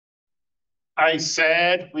I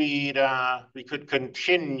said we could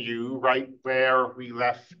continue right where we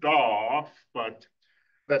left off, but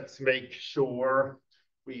let's make sure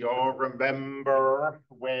we all remember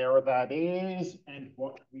where that is and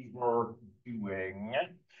what we were doing.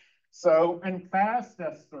 So in class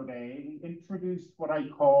yesterday, we introduced what I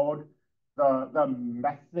called the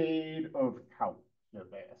method of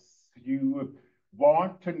calculus. You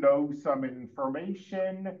want to know some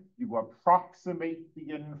information, you approximate the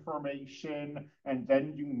information, and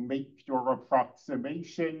then you make your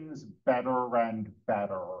approximations better and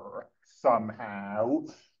better somehow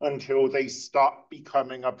until they stop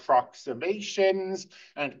becoming approximations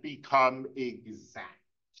and become exact.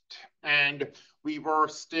 And we were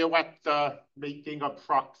still at the making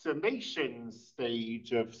approximations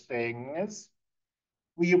stage of things.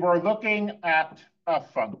 We were looking at a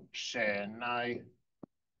function. I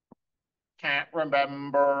can't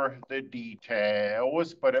remember the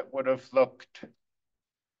details, but it would have looked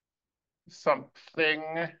something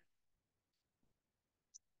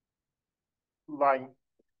like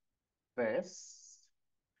this.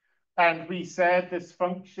 And we said this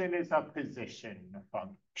function is a position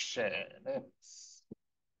function. It's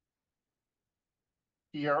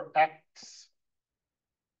here x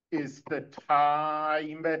is the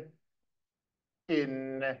time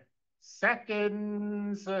in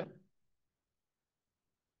seconds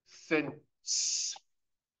since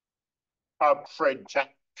a projectile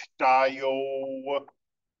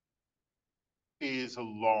is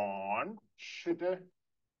launched,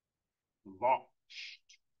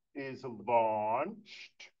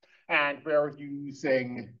 and we're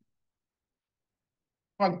using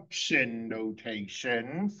function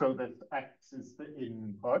notation. So this x is the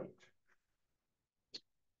input.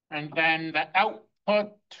 And then the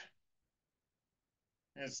output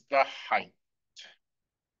is the height.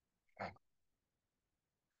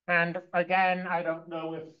 And again, I don't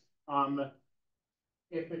know if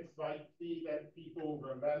it's likely that people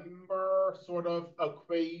remember sort of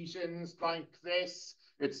equations like this.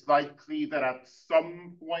 It's likely that at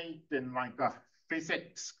some point in like a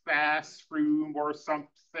physics classroom or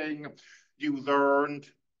something, you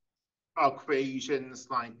learned equations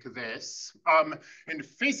like this. In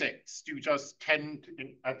physics, you just tend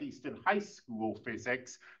to, at least in high school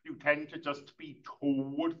physics, you tend to just be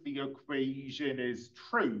told the equation is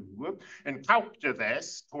true. In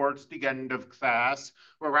calculus, towards the end of class,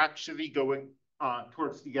 we're actually going,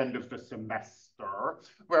 towards the end of the semester,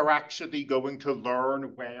 we're actually going to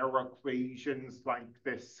learn where equations like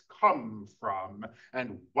this come from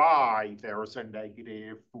and why there's a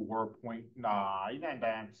negative 4.9 and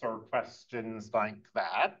answer questions like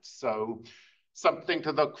that. So something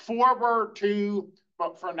to look forward to,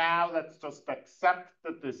 but for now, let's just accept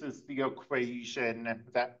that this is the equation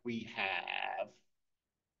that we have.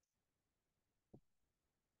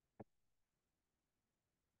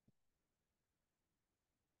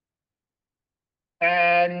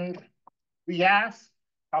 And we ask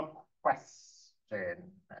a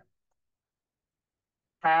question.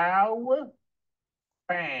 How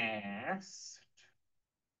fast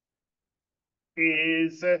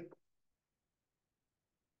is the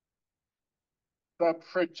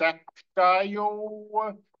projectile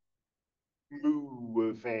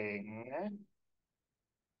moving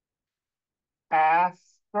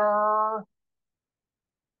after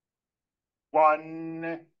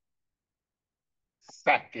 1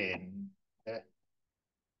 second?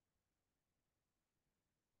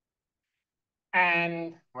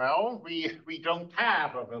 And well, we don't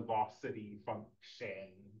have a velocity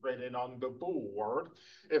function written on the board.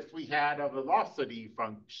 If we had a velocity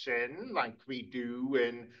function like we do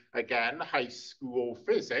in, again, high school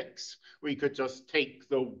physics, we could just take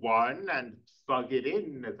the 1 and plug it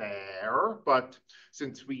in there. But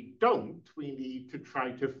since we don't, we need to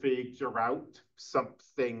try to figure out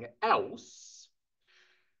something else.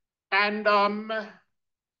 And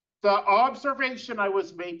the observation I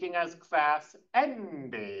was making as class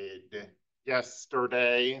ended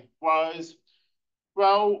yesterday was,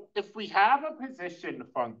 well, if we have a position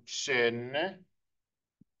function,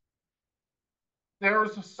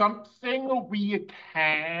 there's something we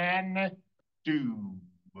can do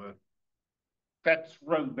that's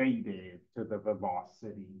related to the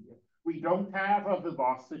velocity. We don't have a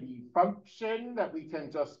velocity function that we can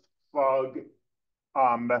just plug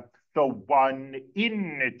the 1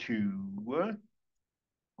 into.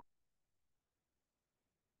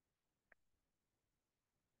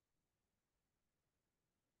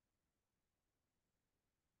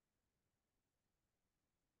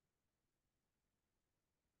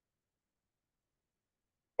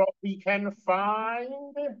 But we can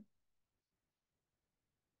find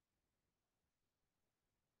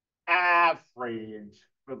average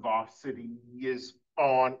velocity is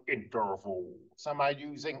on intervals. Am I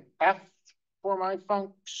using F for my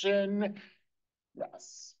function?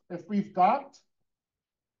 Yes. If we've got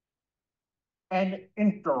an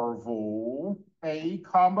interval, A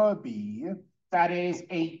comma B, that is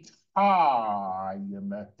a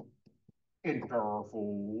time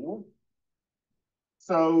interval.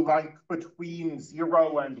 So like between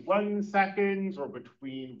 0 and 1 seconds or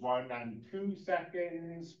between 1 and 2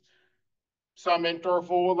 seconds, some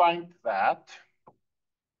interval like that.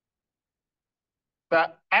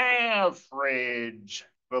 The average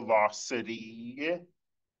velocity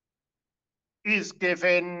is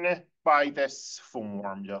given by this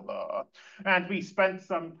formula. And we spent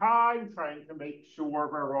some time trying to make sure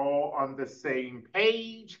we're all on the same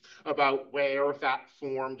page about where that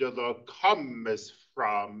formula comes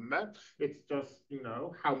from. It's just,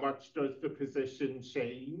 how much does the position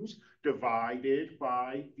change divided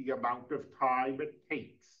by the amount of time it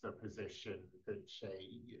takes the position to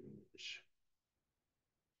change.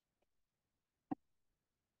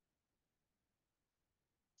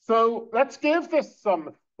 So let's give this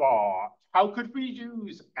some thought. How could we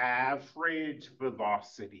use average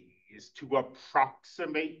velocities to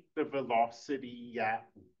approximate the velocity at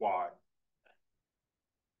 1?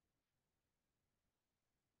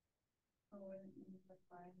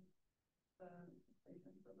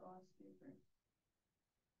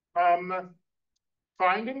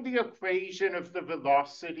 Finding the equation of the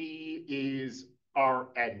velocity is our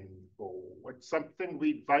end goal. It's something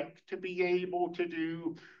we'd like to be able to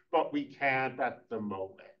do, but we can't at the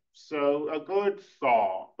moment. So a good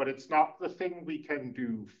thought, but it's not the thing we can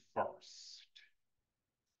do first.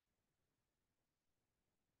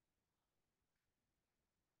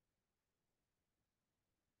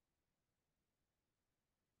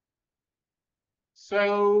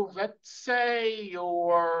 So let's say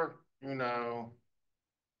you're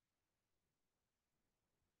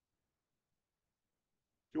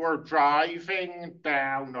driving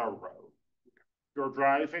down a road. You're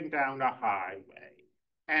driving down a highway.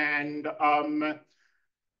 And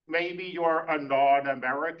maybe you're a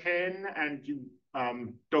non-American and you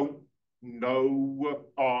don't know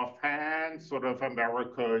offhand sort of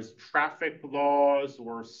America's traffic laws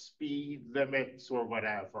or speed limits or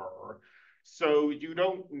whatever. So you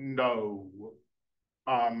don't know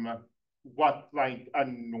um, what like a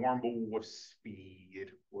normal speed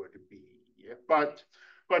would be. But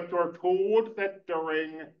you're told that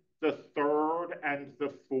during the third and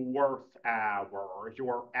the fourth hour,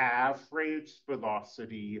 your average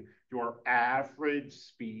velocity, your average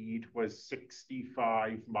speed was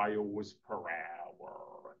 65 miles per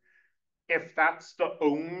hour. If that's the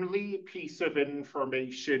only piece of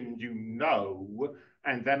information you know,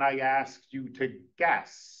 and then I ask you to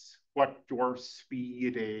guess what your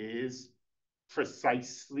speed is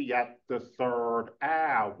precisely at the third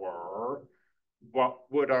hour, what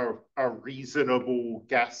would a reasonable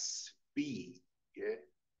guess be?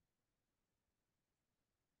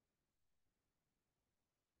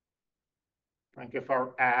 Like if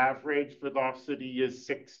our average velocity is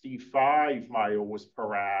 65 miles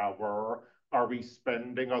per hour, are we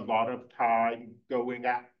spending a lot of time going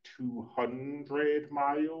at 200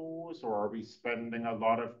 miles, or are we spending a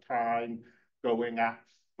lot of time going at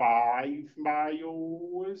 5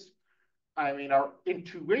 miles? I mean, our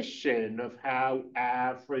intuition of how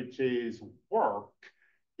averages work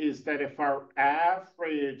is that if our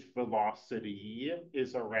average velocity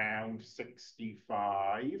is around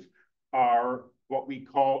 65, our what we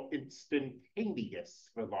call instantaneous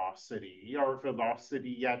velocity, our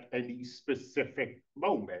velocity at any specific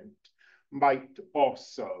moment, might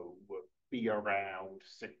also be around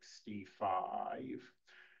 65.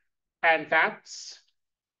 And that's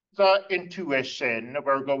the intuition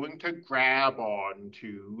we're going to grab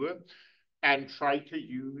onto and try to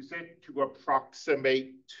use it to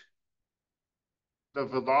approximate the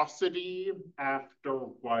velocity after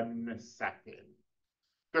 1 second.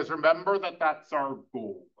 Because remember that that's our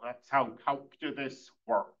goal. That's how calculus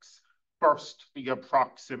works. First, the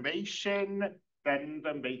approximation, then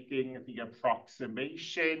the making the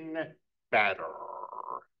approximation better.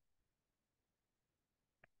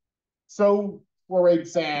 So, for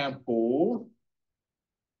example,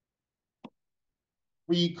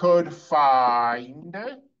 we could find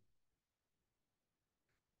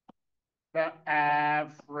the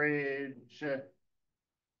average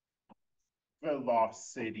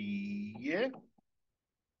velocity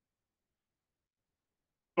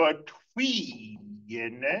between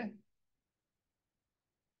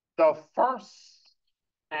the first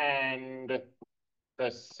and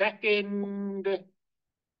the second.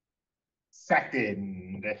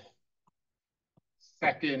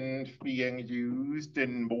 second being used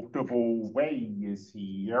in multiple ways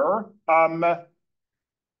here.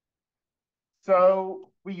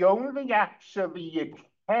 So we only actually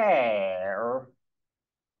care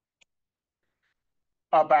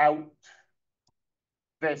about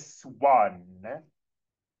this one.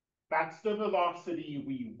 That's the velocity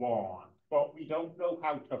we want, but we don't know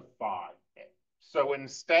how to find it. So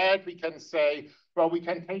instead we can say, well, we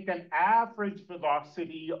can take an average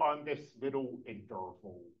velocity on this little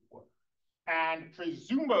interval. And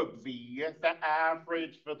presumably, the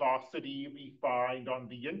average velocity we find on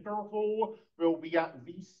the interval will be at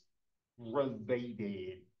least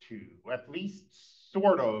related to, at least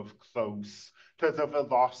sort of close to the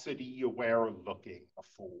velocity we're looking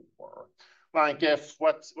for. Like if,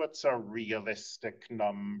 what's a realistic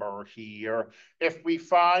number here? If we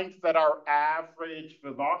find that our average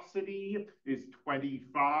velocity is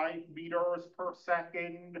 25 meters per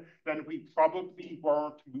second, then we probably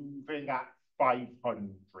weren't moving at 500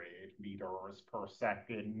 meters per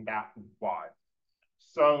second at once.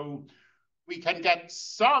 So we can get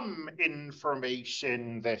some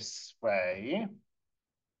information this way.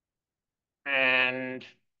 And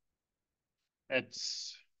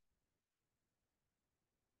it's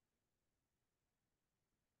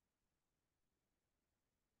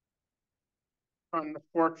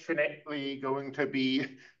unfortunately going to be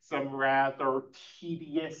some rather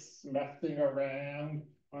tedious messing around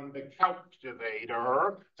on the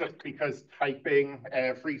calculator, just because typing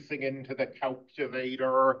everything into the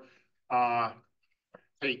calculator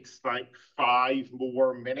takes like 5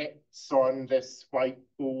 more minutes on this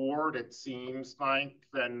whiteboard, it seems like,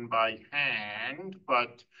 than by hand.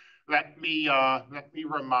 But let me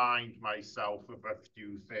remind myself of a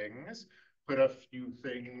few things, put a few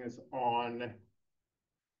things on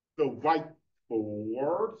the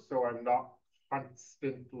whiteboard so I'm not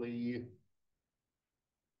constantly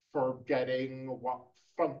forgetting what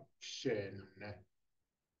function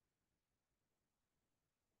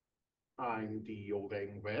I'm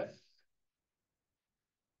dealing with.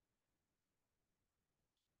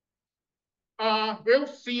 We'll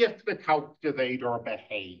see if the calculator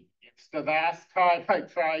behaves. The last time I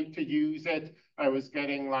tried to use it, I was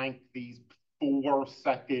getting like these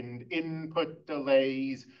 4-second input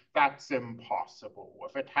delays. That's impossible.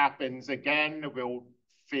 If it happens again, we'll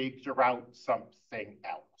figure out something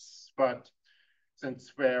else. But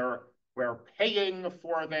since we're paying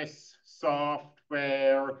for this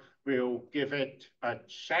software, we'll give it a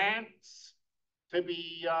chance to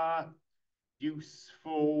be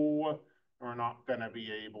useful. We're not going to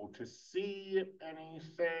be able to see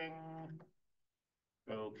anything.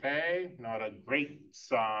 Okay, not a great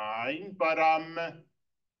sign, but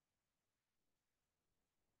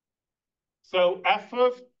so f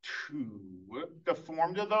of 2, the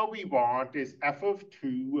formula we want is f of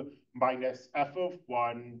 2 minus f of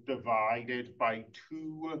 1 divided by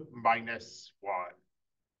 2 minus 1.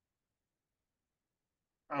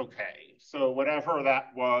 Okay, so whatever that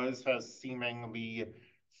was has seemingly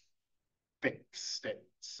fixed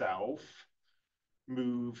itself.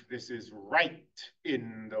 Move, this is right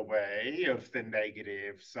in the way of the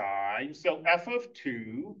negative sign. So f of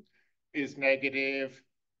 2 is negative,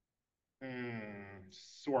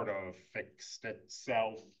 sort of fixed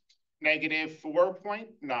itself. Negative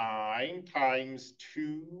 4.9 times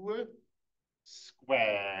 2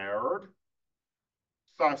 squared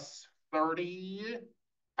plus 30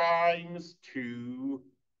 times 2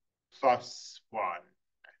 plus 1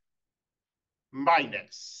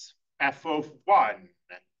 minus f of 1,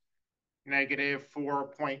 negative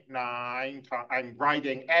 4.9. I'm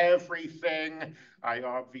writing everything. I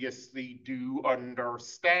obviously do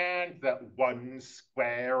understand that 1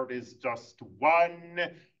 squared is just 1,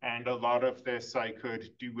 and a lot of this I could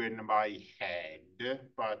do in my head,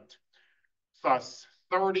 but plus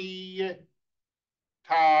 30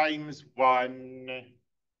 times 1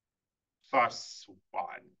 plus 1.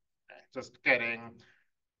 Just getting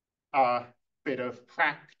a bit of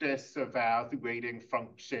practice evaluating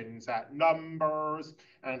functions at numbers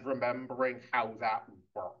and remembering how that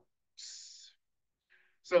works.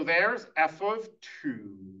 So there's f of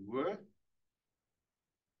 2.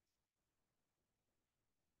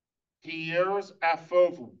 Here's f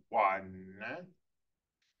of 1.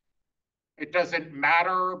 It doesn't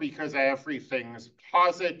matter because everything's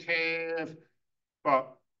positive,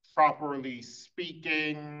 but properly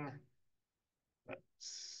speaking, let's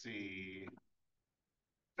see,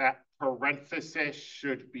 that parenthesis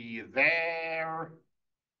should be there.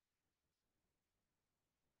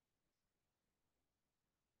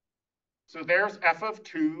 So there's f of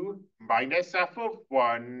 2 minus f of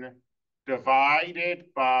 1 divided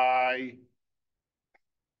by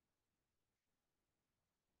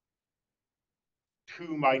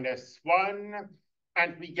 2 minus 1,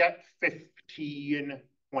 and we get 15.3.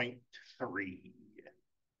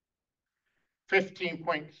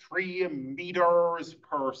 15.3 meters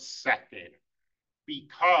per second,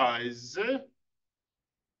 because,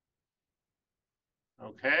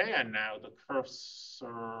 okay, and now the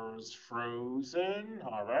cursor's frozen.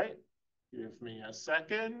 All right, give me a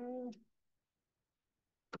second.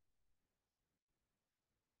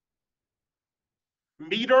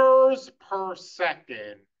 Meters per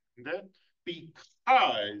second,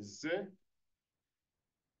 because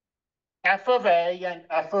f of A and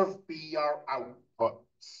f of B are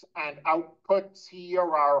outputs, and outputs here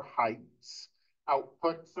are heights.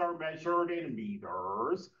 Outputs are measured in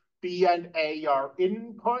meters. B and A are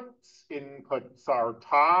inputs. Inputs are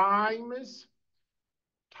times.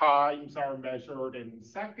 Times are measured in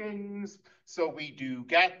seconds. So we do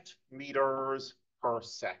get meters per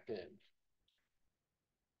second.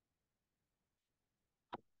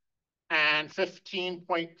 And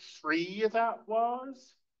 15.3 that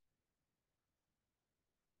was.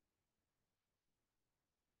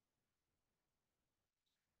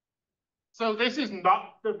 So this is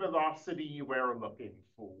not the velocity we're looking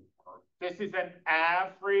for. This is an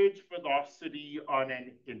average velocity on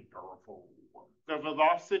an interval. The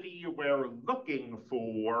velocity we're looking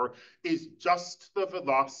for is just the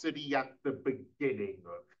velocity at the beginning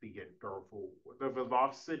of the interval, the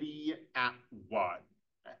velocity at 1.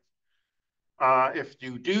 If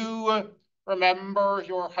you do remember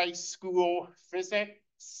your high school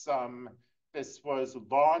physics, this was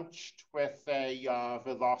launched with a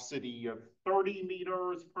velocity of 30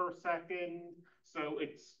 meters per second. So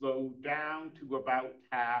it slowed down to about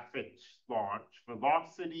half its launch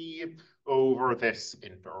velocity over this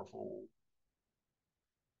interval.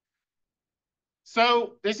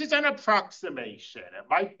 So this is an approximation. It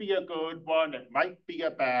might be a good one. It might be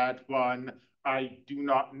a bad one. I do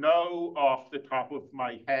not know off the top of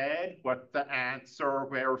my head what the answer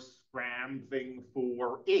we're scrambling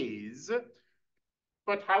for is.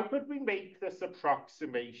 But how could we make this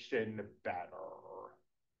approximation better?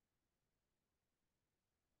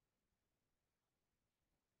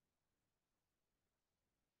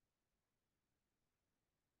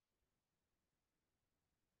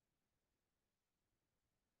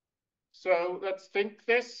 So let's think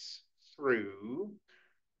this through.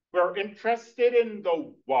 We're interested in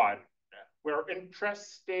the 1. We're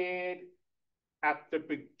interested at the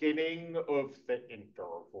beginning of the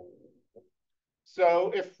interval.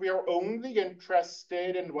 So if we're only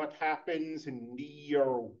interested in what happens near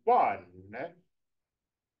 1,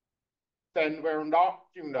 then we're not,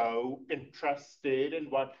 interested in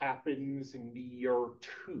what happens near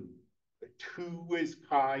 2. 2 is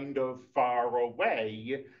kind of far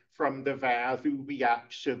away from the value we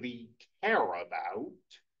actually care about.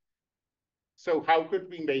 So how could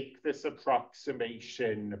we make this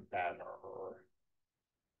approximation better?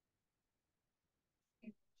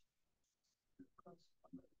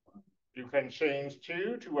 You can change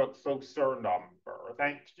 2 to a closer number.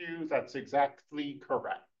 Thank you, that's exactly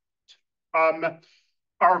correct.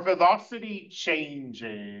 Our velocity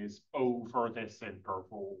changes over this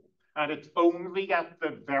interval, and it's only at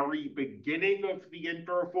the very beginning of the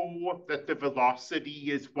interval that the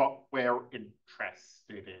velocity is what we're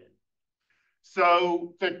interested in.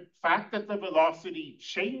 So the fact that the velocity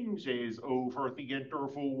changes over the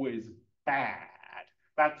interval is bad.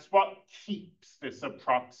 That's what keeps this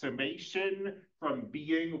approximation from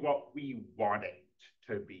being what we want it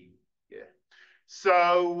to be.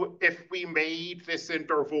 So if we made this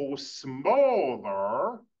interval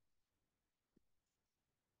smaller,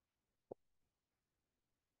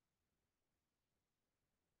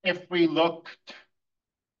 if we looked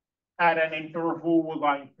at an interval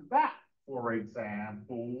like that, for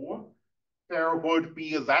example, there would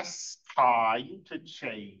be less time to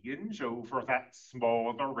change over that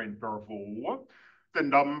smaller interval. The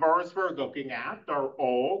numbers we're looking at are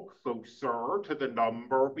all closer to the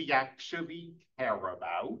number we actually care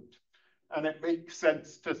about. And it makes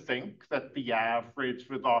sense to think that the average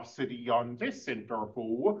velocity on this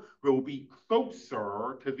interval will be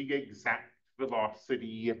closer to the exact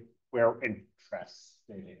velocity we're interested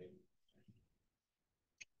in.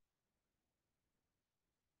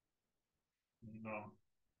 No.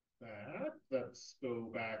 That. Let's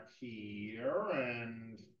go back here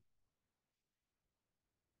and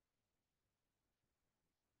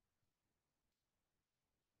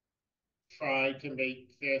try to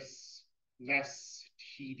make this less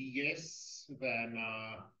tedious than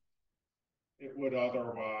it would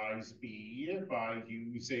otherwise be by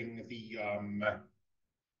using the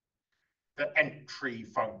the entry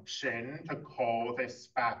function to call this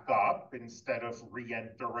back up instead of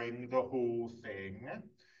re-entering the whole thing.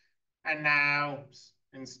 And now,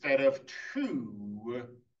 instead of 2,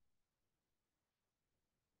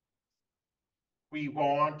 we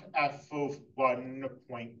want f of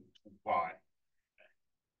 1.1.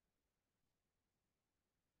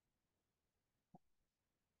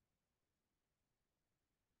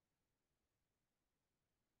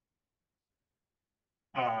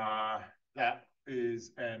 That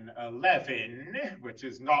is an 11, which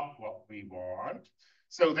is not what we want.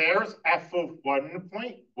 So there's f of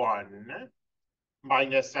 1.1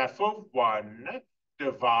 minus f of 1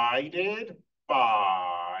 divided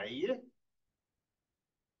by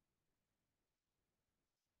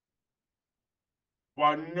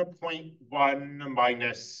 1.1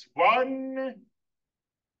 minus 1,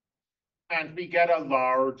 and we get a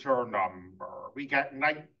larger number. We get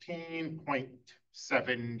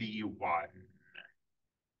 19.71.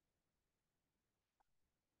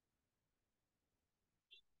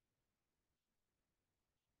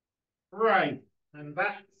 Right, and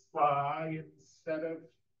that's why in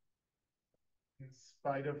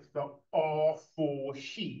spite of the awful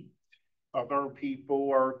heat, other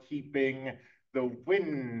people are keeping the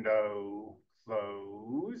window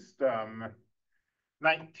closed.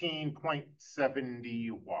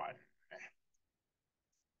 19.71.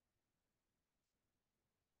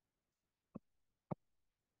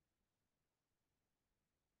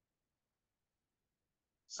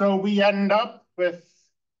 So we end up with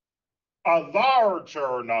a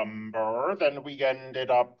larger number than we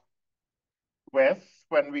ended up with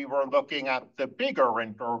when we were looking at the bigger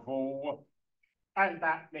interval. And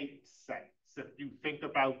that makes sense if you think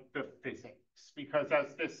about the physics, because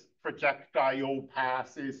as this projectile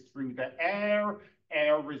passes through the air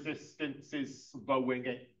resistance is slowing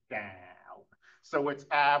it down. So its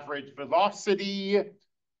average velocity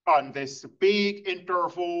on this big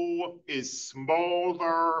interval is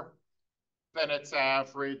smaller than its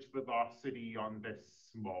average velocity on this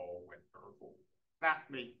small interval. That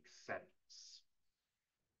makes sense.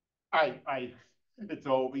 It's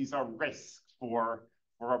always a risk for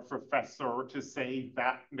a professor to say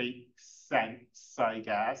that makes sense, I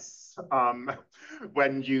guess.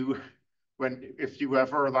 When if you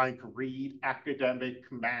ever like read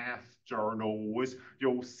academic math journals,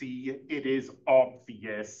 you'll see it is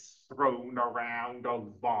obvious thrown around a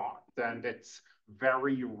lot, and it's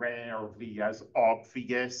very rarely as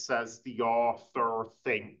obvious as the author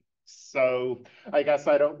thinks. So I guess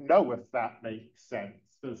I don't know if that makes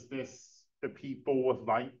sense. Do people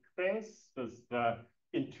like this? Does the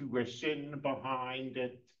intuition behind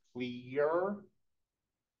it clear?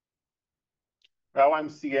 Well, I'm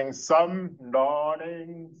seeing some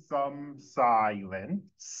nodding, some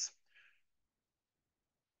silence.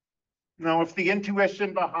 Now, if the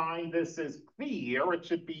intuition behind this is clear, it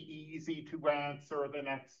should be easy to answer the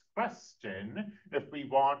next question. If we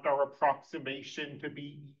want our approximation to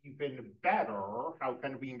be even better, how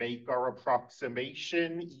can we make our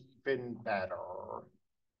approximation even better?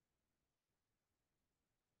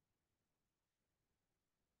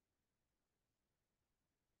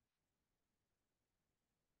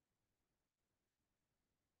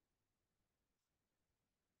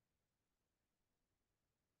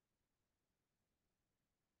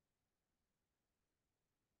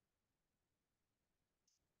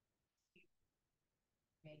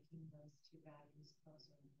 Making those two values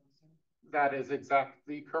closer and closer. That is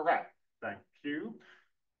exactly correct. Thank you.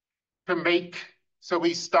 So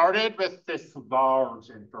we started with this large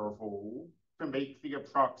interval. To make the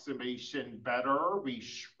approximation better, we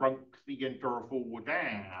shrunk the interval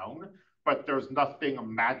down, but there's nothing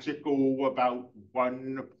magical about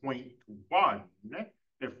 1.1.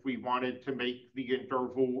 If we wanted to make the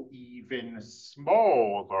interval even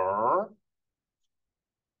smaller,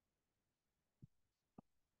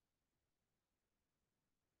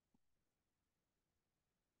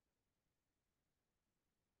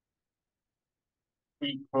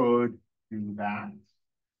 we could do that.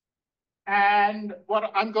 And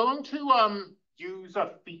what I'm going to use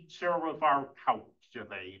a feature of our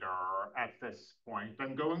calculator at this point.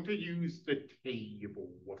 I'm going to use the table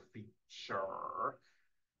feature.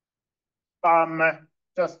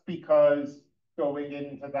 Just because going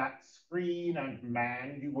into that screen and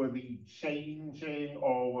manually changing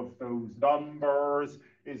all of those numbers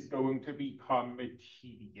is going to become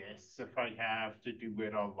tedious if I have to do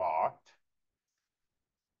it a lot.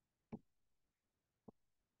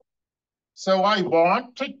 So I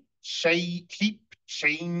want to keep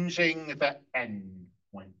changing the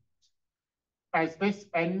endpoint. As this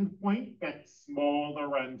endpoint gets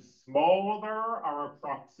smaller and smaller, our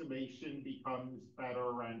approximation becomes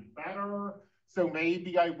better and better. So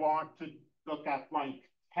maybe I want to look at like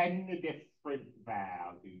 10 different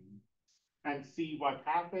values and see what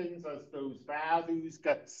happens as those values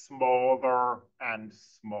get smaller and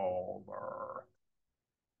smaller.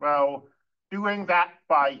 Well, doing that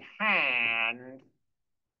by hand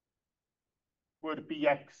would be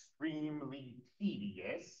extremely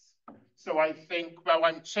tedious. So I think, well,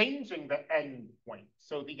 I'm changing the endpoint.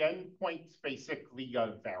 So the endpoint's basically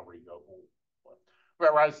a variable,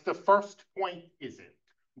 whereas the first point isn't.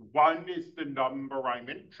 One is the number I'm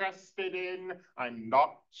interested in. I'm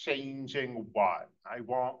not changing one. I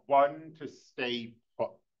want one to stay put.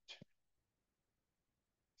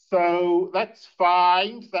 So let's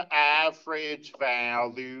find the average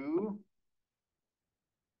value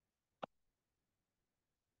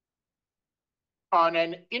on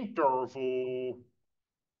an interval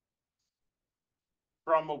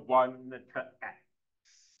from 1 to x.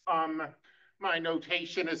 Um, my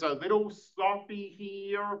notation is a little sloppy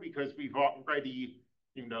here because we've already,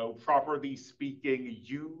 properly speaking,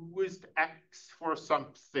 used x for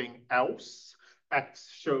something else.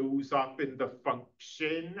 X shows up in the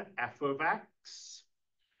function f of x.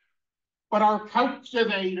 But our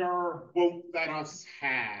calculator won't let us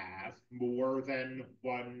have more than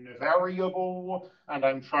one variable, and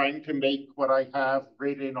I'm trying to make what I have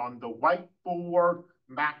written on the whiteboard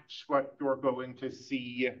match what you're going to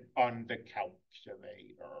see on the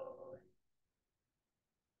calculator.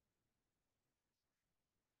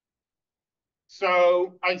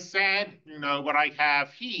 So I said, what I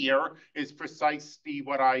have here is precisely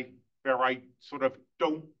where I sort of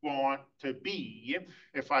don't want to be.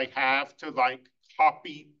 If I have to like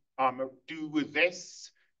copy, do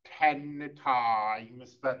this 10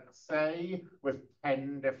 times, let's say, with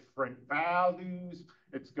 10 different values,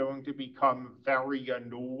 it's going to become very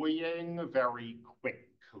annoying very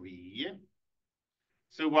quickly.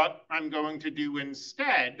 So what I'm going to do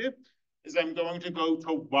instead is I'm going to go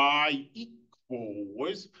to y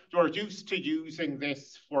equals. You're used to using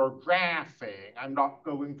this for graphing. I'm not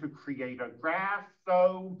going to create a graph,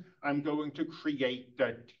 though. I'm going to create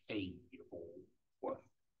a table.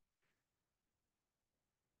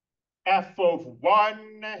 F of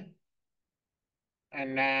 1,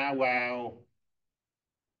 and now, well,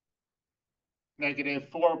 negative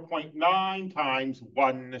 4.9 times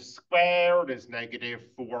 1 squared is negative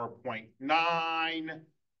 4.9.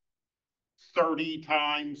 30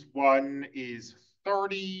 times 1 is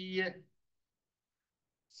 30.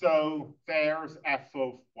 So there's f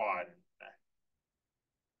of 1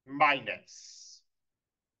 minus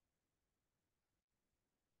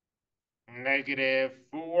negative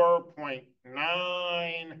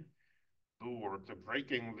 4.9. Lord, the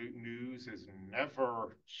breaking news is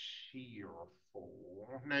never cheerful.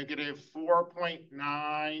 Negative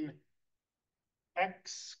 4.9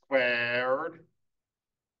 x squared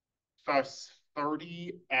plus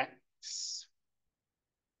 30x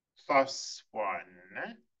plus 1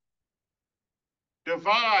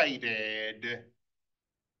 divided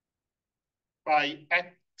by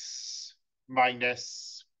x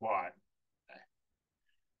minus 1.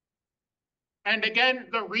 And again,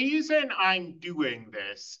 the reason I'm doing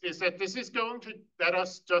this is that this is going to let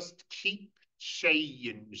us just keep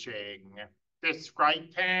changing this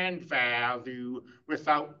right-hand value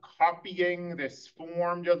without copying this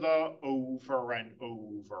formula over and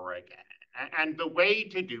over again. And the way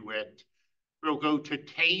to do it, we'll go to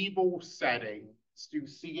table settings. You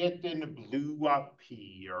see it in blue up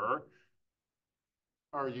here.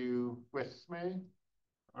 Are you with me?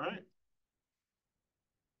 All right.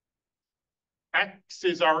 X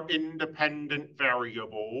is our independent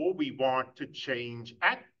variable. We want to change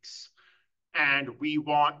X, and we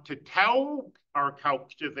want to tell our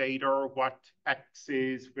calculator what X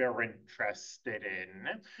is we're interested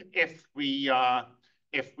in. If we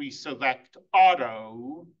select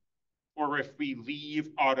auto, or if we leave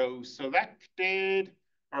auto selected,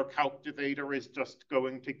 our calculator is just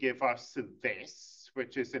going to give us this,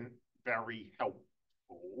 which isn't very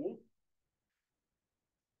helpful.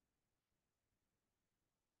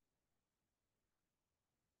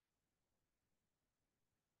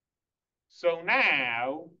 So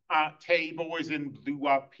now, table is in blue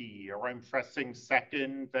up here. I'm pressing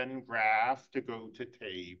second, then graph to go to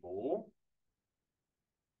table.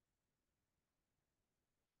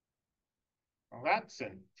 Well, that's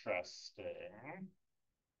interesting.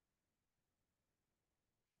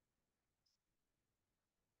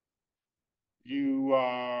 You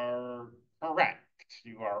are correct.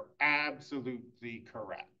 You are absolutely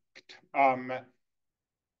correct.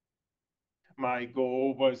 my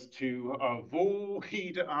goal was to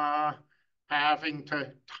avoid having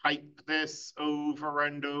to type this over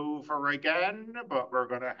and over again, but we're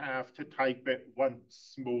going to have to type it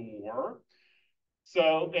once more.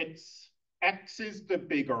 So it's x is the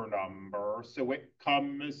bigger number, so it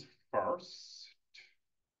comes first.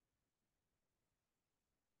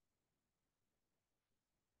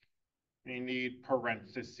 We need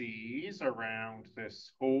parentheses around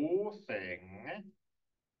this whole thing.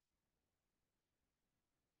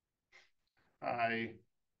 I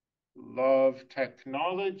love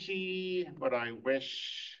technology, but I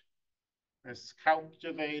wish this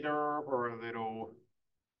calculator were a little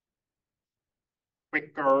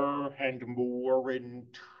quicker and more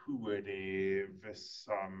intuitive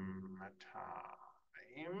sometimes.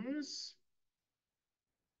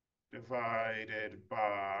 Divided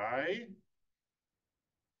by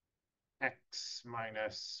x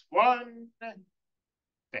minus 1,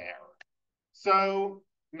 there. So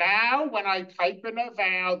now when I type in a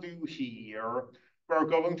value here, we're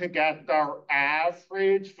going to get our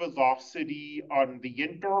average velocity on the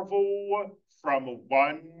interval from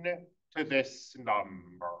 1 to this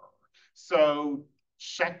number. So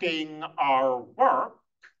checking our work,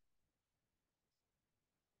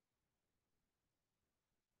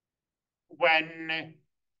 when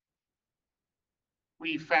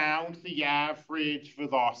we found the average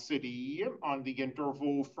velocity on the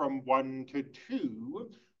interval from 1 to 2,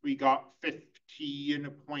 we got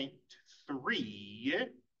 15.3.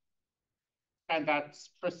 And that's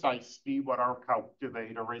precisely what our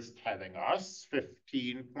calculator is telling us,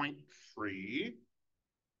 15.3.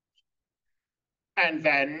 And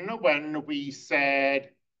then when we said,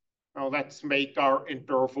 oh, let's make our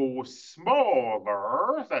interval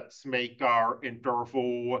smaller, let's make our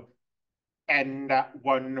interval end at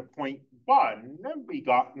 1.1, we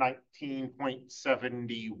got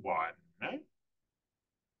 19.71.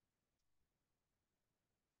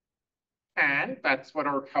 And that's what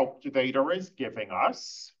our calculator is giving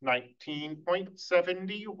us,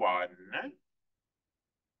 19.71.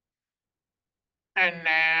 And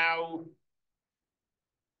now,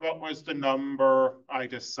 what was the number I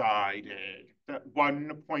decided? That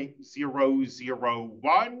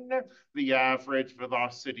 1.001, the average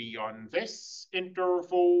velocity on this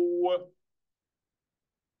interval,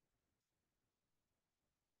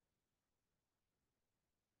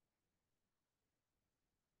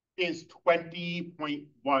 is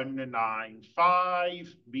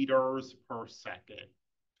 20.195 meters per second.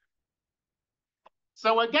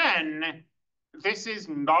 So again, this is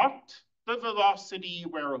not the velocity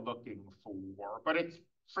we're looking for, but it's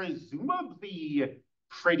presumably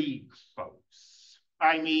pretty close.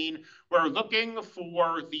 I mean, we're looking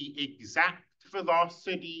for the exact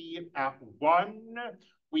velocity at 1.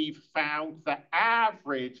 We've found the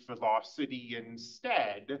average velocity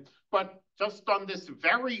instead, but just on this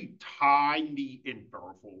very tiny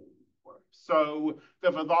interval. So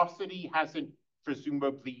the velocity hasn't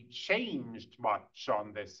presumably changed much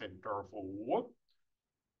on this interval.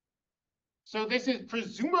 So this is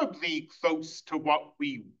presumably close to what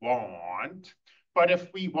we want, but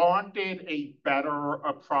if we wanted a better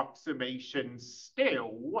approximation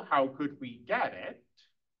still, how could we get it?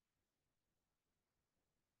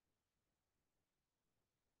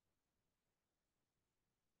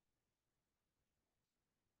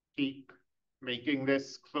 Keep making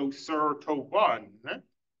this closer to 1.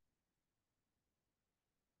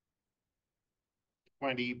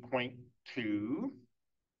 20.2.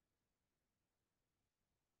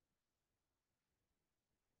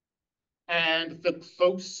 And the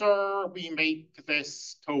closer we make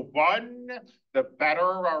this to 1, the better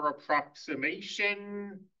our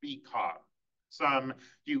approximation becomes.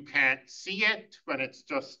 You can't see it when it's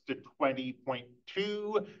just the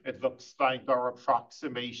 20.2. It looks like our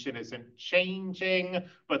approximation isn't changing,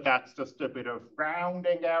 but that's just a bit of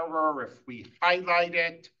rounding error. If we highlight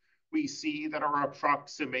it, we see that our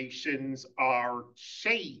approximations are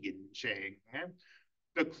changing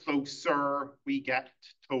the closer we get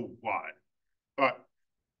to 1. But,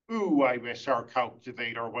 ooh, I wish our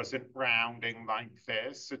calculator wasn't rounding like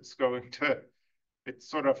this. It's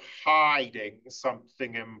sort of hiding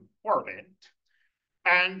something important.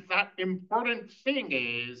 And that important thing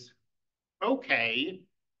is, okay,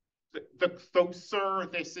 the closer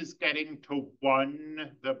this is getting to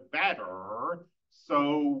 1, the better.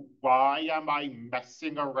 So why am I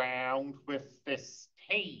messing around with this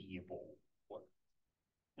table?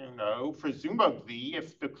 Presumably,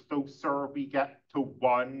 if the closer we get to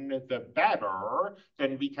 1, the better,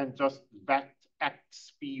 then we can just let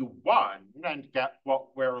x be 1 and get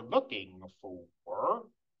what we're looking for.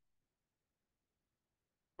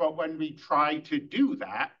 But when we try to do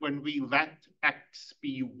that, when we let x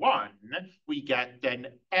be 1, we get an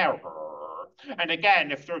error. And again,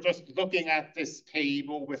 if you're just looking at this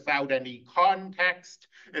table without any context,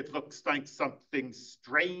 it looks like something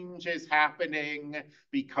strange is happening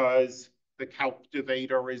because the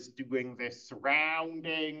calculator is doing this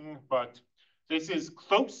rounding, but this is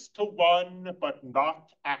close to 1, but not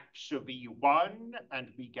actually 1, and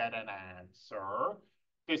we get an answer.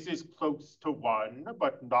 This is close to 1,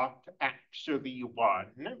 but not actually 1,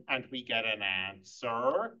 and we get an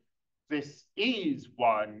answer. This is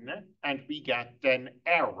 1, and we get an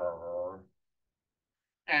error.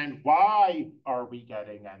 And why are we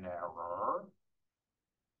getting an error?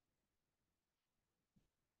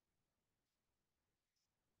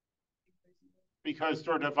 Because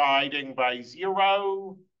we're dividing by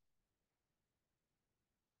 0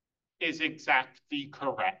 is exactly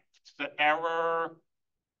correct. The error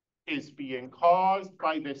is being caused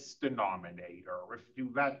by this denominator. If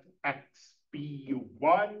you let x be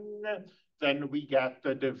 1, then we get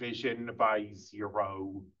the division by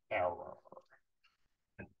 0 error.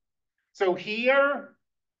 So here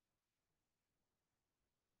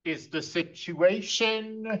is the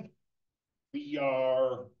situation we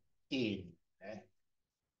are in.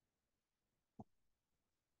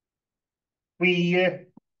 We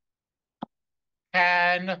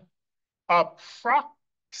can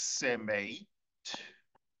approximate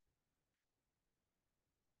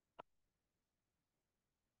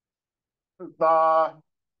the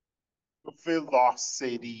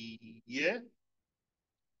velocity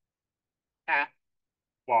at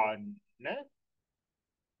 1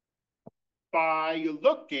 by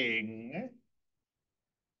looking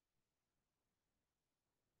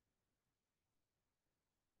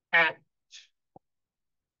at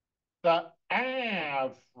the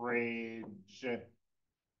average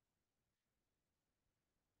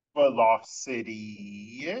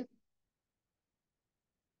velocity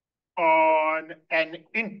on an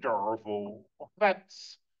interval.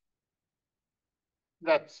 Let's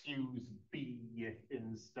use b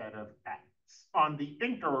instead of x on the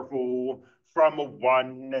interval from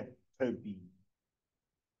 1 to b.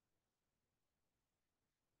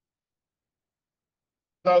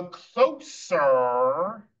 The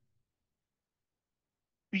closer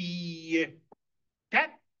b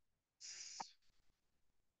gets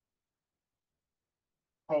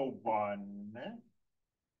to 1,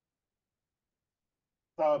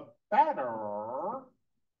 the better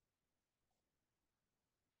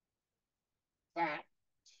that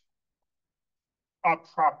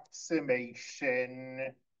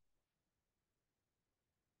approximation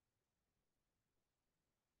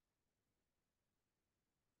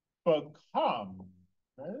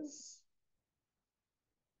becomes.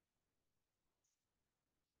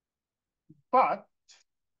 But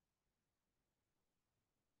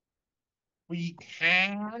we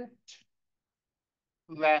can't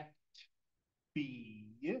let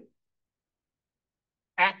b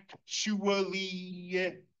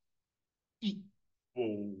actually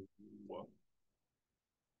equal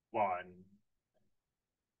 1.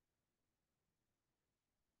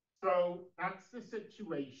 So that's the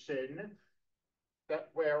situation that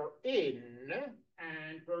we're in,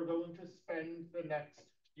 and we're going to spend the next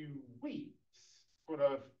few weeks sort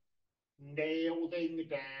of nailing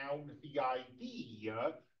down the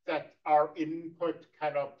idea that our input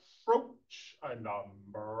can approach a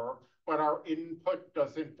number, but our input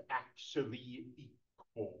doesn't actually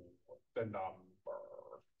equal the number.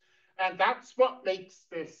 And that's what makes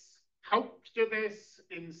this calculus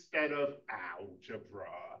instead of algebra.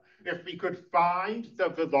 If we could find the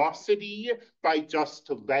velocity by just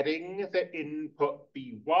letting the input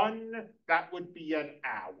be 1, that would be an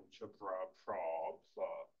algebra problem.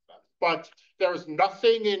 But there's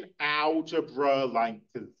nothing in algebra like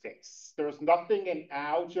this. There's nothing in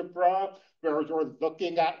algebra where you're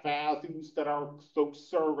looking at values that are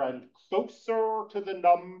closer and closer to the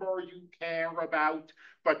number you care about,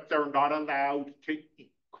 but they're not allowed to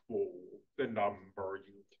equal the number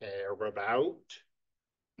you care about.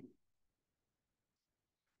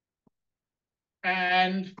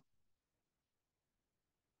 And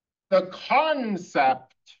the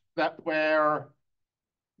concept that we're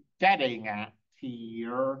getting at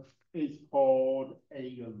here is called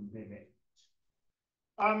a limit.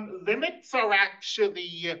 Limits are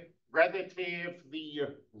actually relatively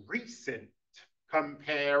recent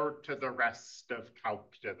compared to the rest of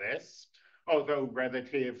calculus, although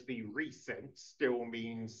relatively recent still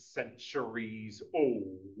means centuries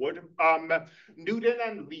old. Newton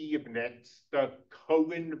and Leibniz, the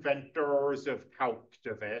co-inventors of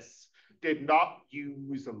calculus, did not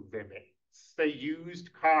use limits They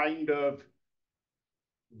used kind of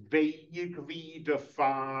vaguely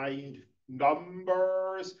defined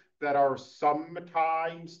numbers that are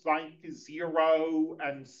sometimes like zero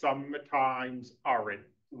and sometimes aren't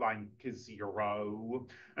like zero.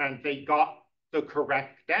 And they got the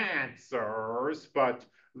correct answers, but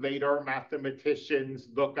later mathematicians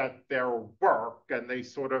look at their work and they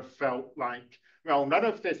sort of felt like, well, none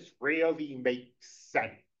of this really makes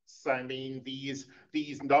sense. I mean, these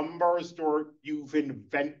numbers you've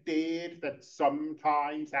invented that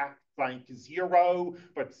sometimes act like zero,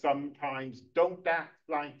 but sometimes don't act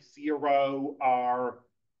like zero are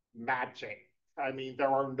magic. I mean, there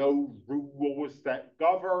are no rules that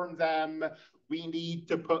govern them. We need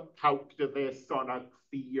to put calculus on a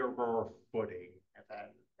clearer footing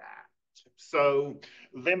than that. So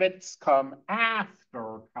limits come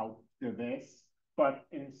after calculus, but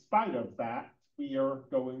in spite of that, we are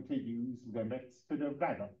going to use limits to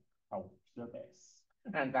develop calculus.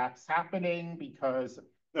 And that's happening because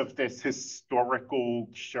of this historical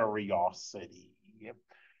curiosity.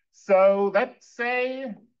 So let's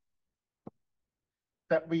say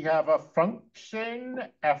that we have a function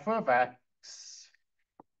f of x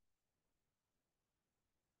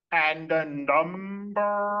and a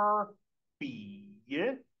number b,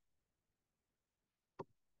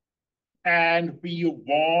 and we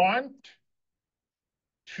want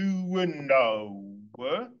to know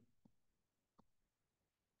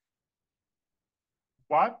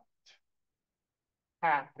what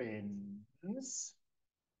happens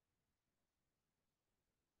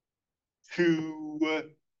to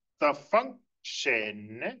the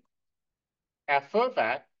function f of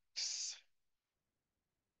x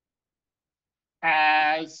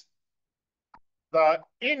as the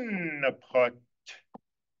input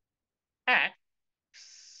x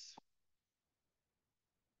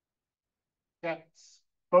gets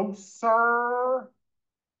closer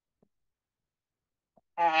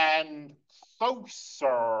and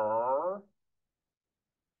closer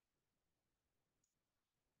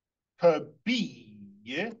to b,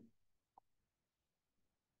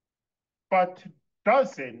 but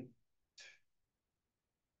doesn't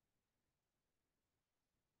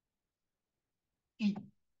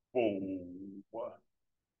equal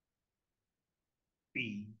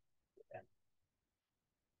b.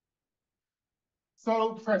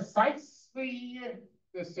 So precisely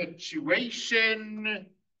the situation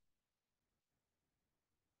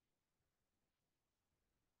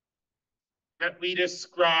that we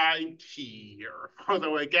described here.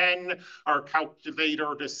 Although again, our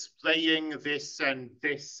calculator displaying this and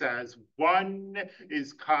this as one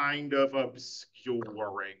is kind of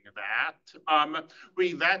obscuring that.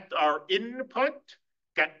 We let our input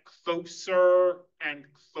get closer and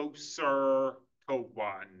closer to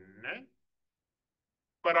one,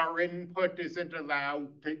 but our input isn't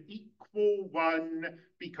allowed to equal one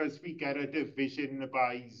because we get a division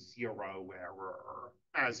by zero error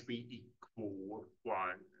as we equal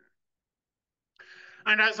one.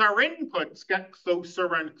 And as our inputs get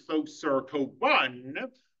closer and closer to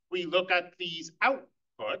one, we look at these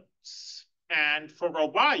outputs, and for a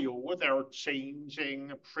while, they're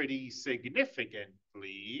changing pretty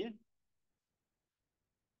significantly.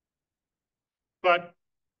 But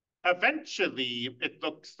eventually, it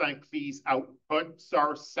looks like these outputs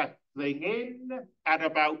are settling in at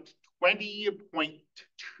about 20.2.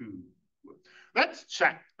 Let's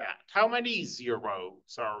check that. How many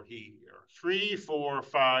zeros are here? 3, 4,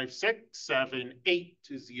 5, 6, 7, 8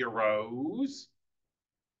 zeros.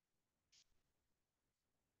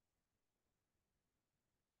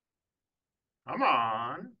 Come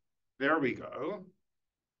on. There we go.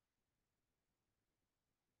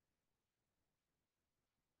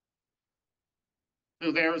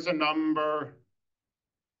 So there's a number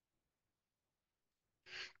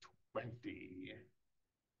 20.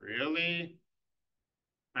 Really?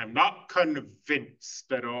 I'm not convinced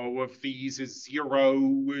that all of these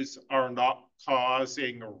zeros are not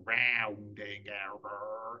causing rounding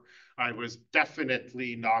error. I was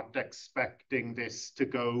definitely not expecting this to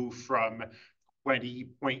go from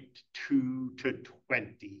 20.2 to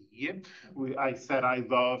 20. I said I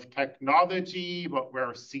love technology, but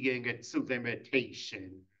we're seeing its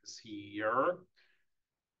limitations here.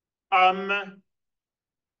 At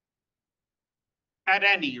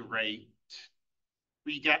any rate,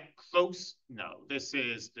 we get close. No, this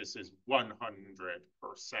is 100%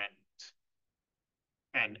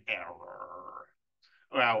 an error.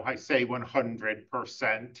 Well, I say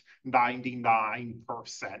 100%,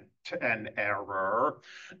 99% an error.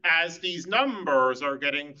 As these numbers are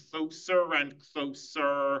getting closer and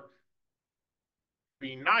closer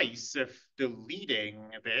be nice if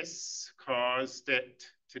deleting this caused it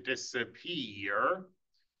to disappear.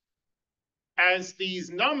 As these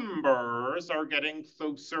numbers are getting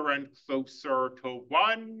closer and closer to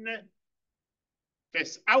 1,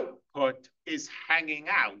 this output is hanging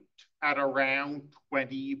out at around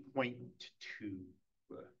 20.2.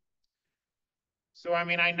 So, I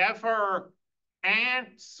mean, I never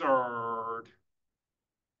answered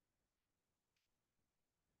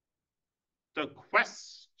the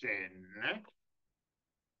question,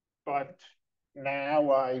 but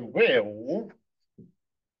now I will.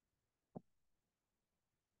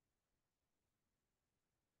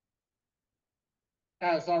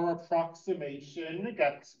 As our approximation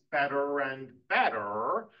gets better and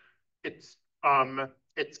better, it's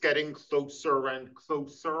it's getting closer and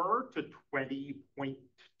closer to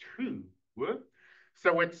 20.2.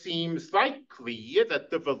 So it seems likely that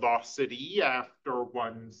the velocity after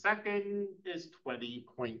 1 second is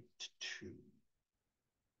 20.2.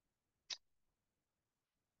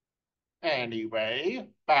 Anyway,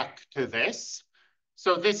 back to this.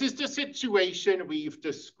 So this is the situation we've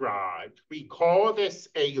described. We call this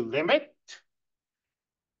a limit,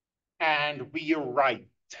 and we write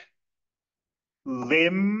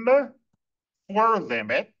lim for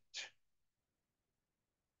limit,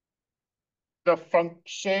 the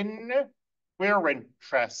function we're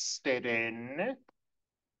interested in,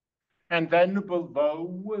 and then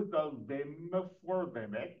below the lim for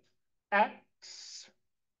limit, x,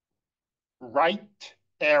 right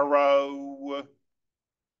arrow,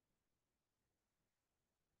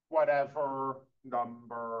 whatever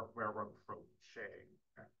number we're approaching.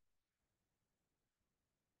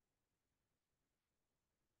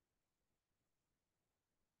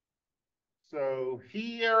 So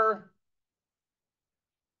here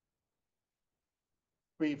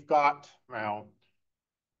we've got, well,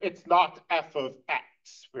 it's not f of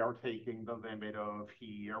x we're taking the limit of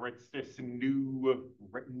here. It's this new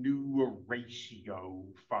ratio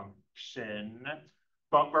function.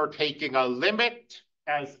 But we're taking a limit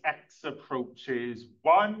as x approaches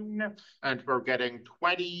 1, and we're getting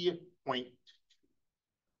 20.2.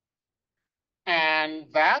 And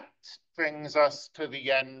that brings us to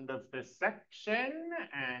the end of this section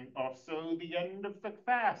and also the end of the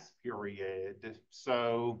class period.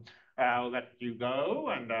 So I'll let you go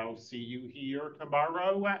and I'll see you here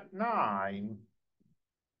tomorrow at 9.